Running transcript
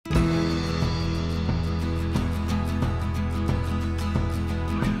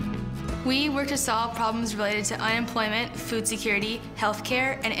We work to solve problems related to unemployment, food security,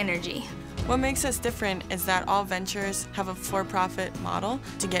 healthcare, and energy. What makes us different is that all ventures have a for-profit model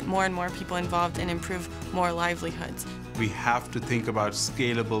to get more and more people involved and improve more livelihoods. We have to think about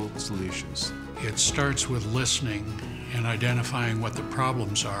scalable solutions. It starts with listening and identifying what the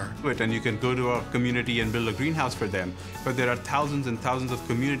problems are. And you can go to a community and build a greenhouse for them, but there are thousands and thousands of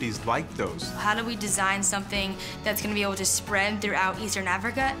communities like those. How do we design something that's going to be able to spread throughout Eastern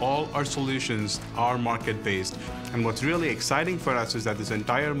Africa? All our solutions are market-based, and what's really exciting for us is that this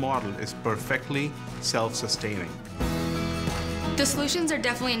entire model is perfectly self-sustaining. The solutions are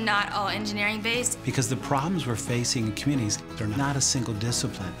definitely not all engineering-based. Because the problems we're facing in communities, they're not a single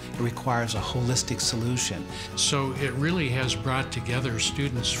discipline. It requires a holistic solution. So it really has brought together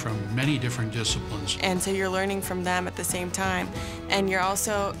students from many different disciplines. And so you're learning from them at the same time. And you're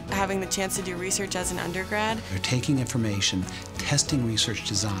also having the chance to do research as an undergrad. They're taking information, testing research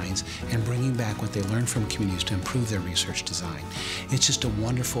designs, and bringing back what they learned from communities to improve their research design. It's just a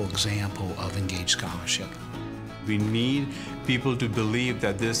wonderful example of engaged scholarship. We need people to believe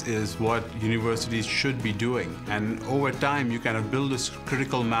that this is what universities should be doing. And over time, you kind of build this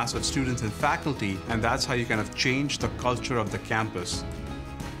critical mass of students and faculty, and that's how you kind of change the culture of the campus.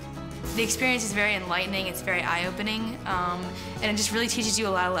 The experience is very enlightening, it's very eye-opening, and it just really teaches you a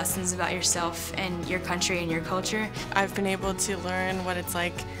lot of lessons about yourself and your country and your culture. I've been able to learn what it's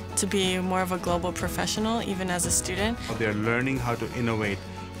like to be more of a global professional, even as a student. They're learning how to innovate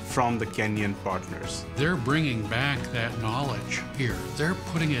from the Kenyan partners. They're bringing back that knowledge here. They're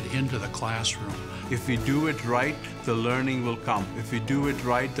putting it into the classroom. If we do it right, the learning will come. If we do it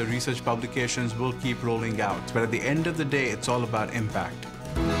right, the research publications will keep rolling out. But at the end of the day, it's all about impact.